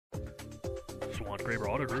Swant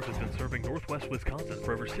Auto Group has been serving Northwest Wisconsin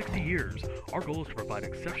for over 60 years. Our goal is to provide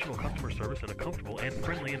exceptional customer service in a comfortable and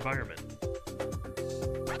friendly environment.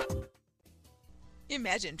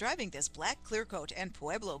 Imagine driving this black clear coat and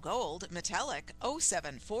Pueblo Gold metallic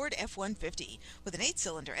 '07 Ford F-150 with an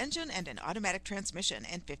 8-cylinder engine and an automatic transmission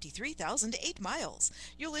and 53,008 miles.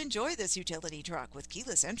 You'll enjoy this utility truck with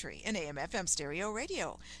keyless entry, an AM/FM stereo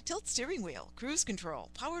radio, tilt steering wheel, cruise control,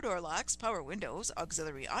 power door locks, power windows,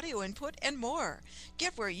 auxiliary audio input, and more.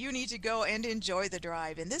 Get where you need to go and enjoy the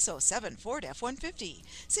drive in this '07 Ford F-150.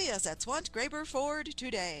 See us at Swant Ford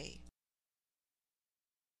today.